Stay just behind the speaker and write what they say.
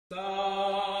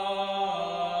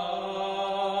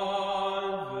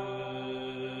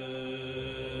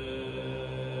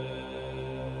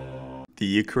The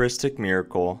Eucharistic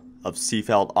Miracle of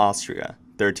Seefeld, Austria,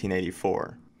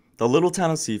 1384. The little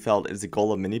town of Seefeld is the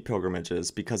goal of many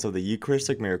pilgrimages because of the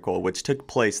Eucharistic miracle which took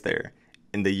place there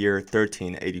in the year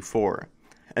 1384.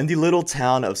 In the little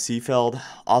town of Seefeld,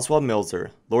 Oswald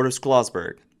Milser, Lord of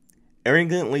Schlossberg,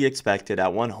 arrogantly expected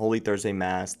at one Holy Thursday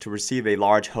Mass to receive a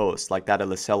large host like that of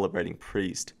the celebrating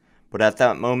priest. But at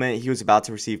that moment he was about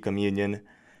to receive communion,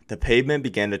 the pavement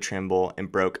began to tremble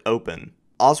and broke open.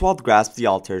 Oswald grasped the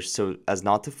altar so as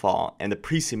not to fall, and the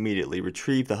priest immediately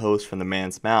retrieved the host from the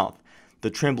man's mouth.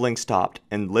 The trembling stopped,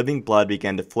 and living blood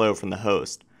began to flow from the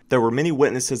host. There were many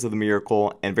witnesses of the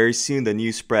miracle, and very soon the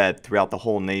news spread throughout the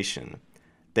whole nation.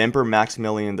 The Emperor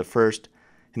Maximilian I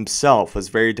himself was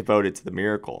very devoted to the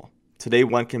miracle. Today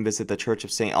one can visit the Church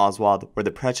of Saint Oswald, where the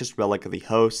precious relic of the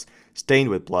host, stained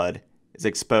with blood, is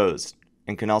exposed,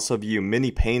 and can also view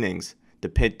many paintings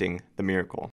depicting the miracle.